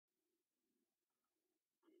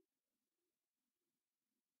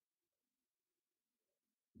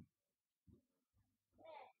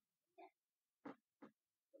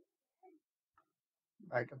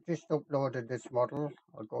Right, I've just uploaded this model.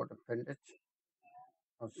 I'll go to print it.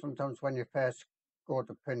 Now, sometimes when you first go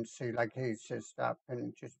to print, see like here it says start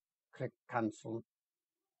print, just click cancel,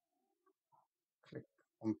 click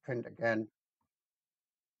on print again,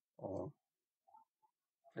 or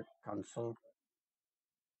click cancel.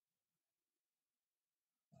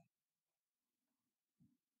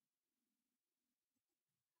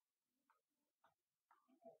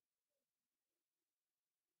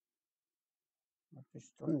 I've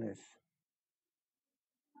just done this.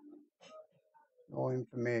 No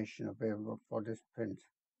information available for this print.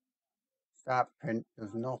 Start print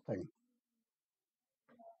does nothing.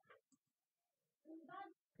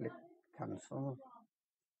 Click cancel,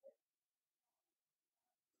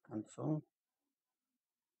 cancel.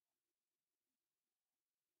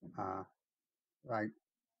 Right,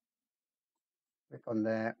 click on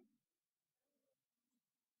there.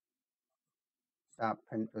 Start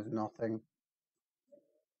print does nothing.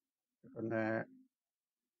 Click on there.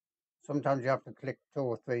 Sometimes you have to click 2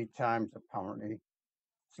 or 3 times apparently.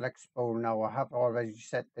 Select spool. Now I have already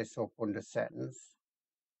set this up under settings.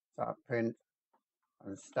 Start print,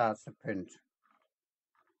 and it starts the print.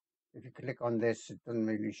 If you click on this, it doesn't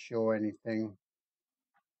really show anything.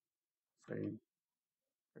 See,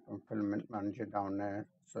 click on Filament Manager down there.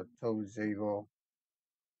 So tool 0.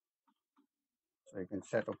 So you can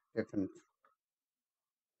set up different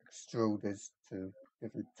extruders to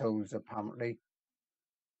different tools apparently.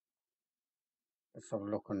 Let's have a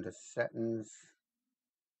look under settings.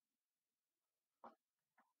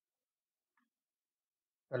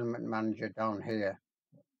 Filament Manager down here.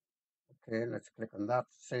 Okay, let's click on that.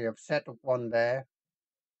 See, I've set up one there.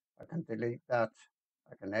 I can delete that.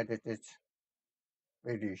 I can edit it.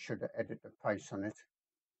 Really, you should edit the price on it.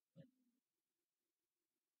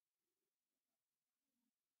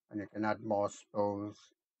 And you can add more spools,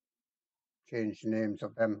 change the names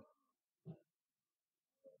of them.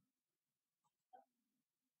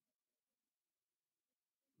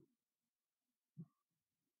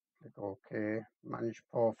 Click OK. Manage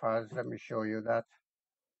profiles. Let me show you that.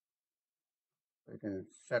 We can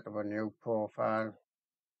set up a new profile.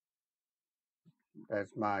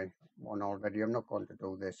 There's my one already. I'm not going to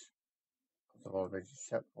do this because I've already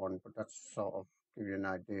set one, but that's sort of give you an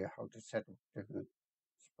idea how to set up different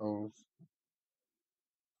spools.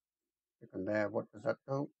 Click on there. What does that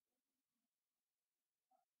do?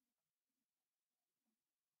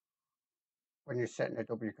 When you're setting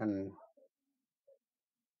it up, you can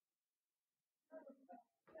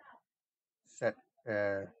set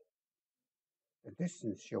the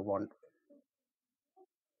distance you want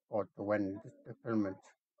or to when the filament.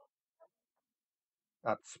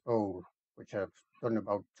 That spool, which I've done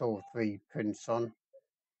about 2 or 3 prints on.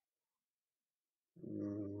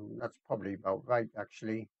 That's probably about right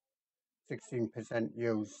actually. 16%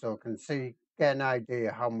 used, so I can see, get an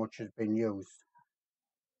idea how much has been used.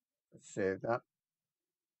 Let's save that.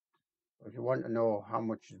 If you want to know how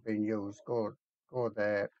much has been used, go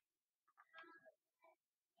there,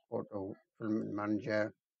 go to Filament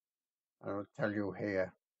Manager, and it'll tell you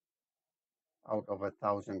here out of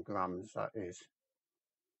 1,000 grams that is.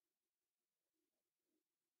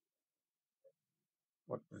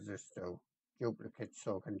 What does this do? Duplicate,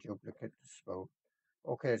 so I can duplicate the spool.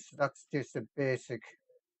 Okay, so that's just a basic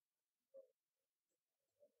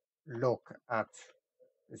look at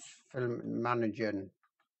this Filament Manager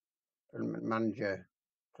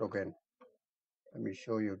plugin. Let me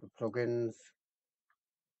show you the plugins.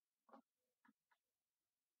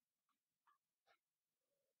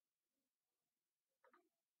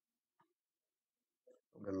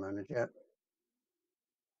 Plugin Manager.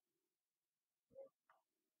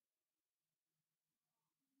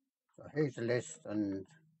 So here's the list, and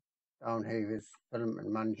down here is Filament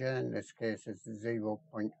Manager. In this case, it's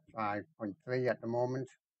 0.5.3 at the moment.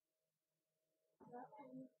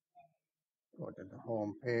 Go to the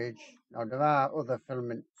home page. Now there are other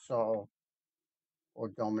filament sort of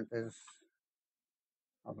odometers,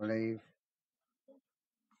 I believe.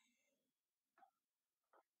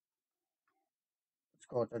 Let's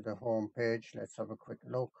go to the home page. Let's have a quick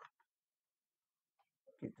look.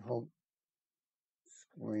 Get the home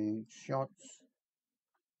screenshots.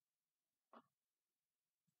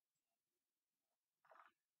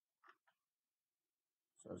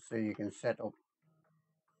 So see, you can set up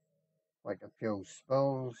quite a few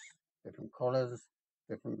spools, different colors,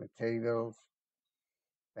 different materials,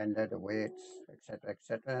 bender the weights,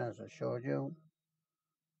 etc., as I showed you.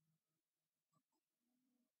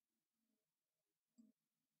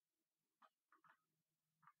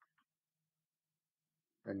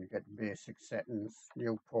 Then you get basic settings,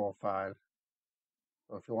 new profile.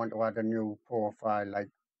 So if you want to add a new profile like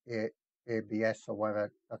ABS or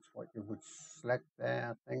whatever, that's what you would select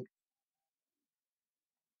there, I think.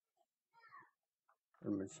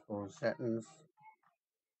 Filament spool settings.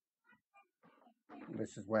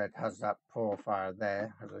 This is where it has that profile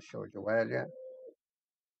there, as I showed you earlier.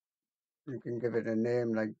 You can give it a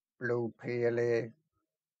name like Blue PLA,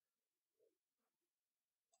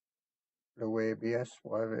 Blue ABS,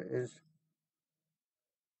 whatever it is.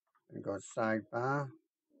 And go sidebar.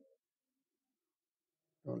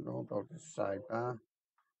 Don't know about the sidebar.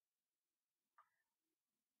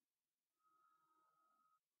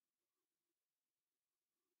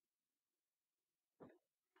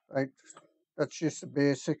 Right, that's just the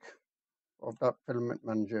basic of that filament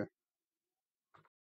manager.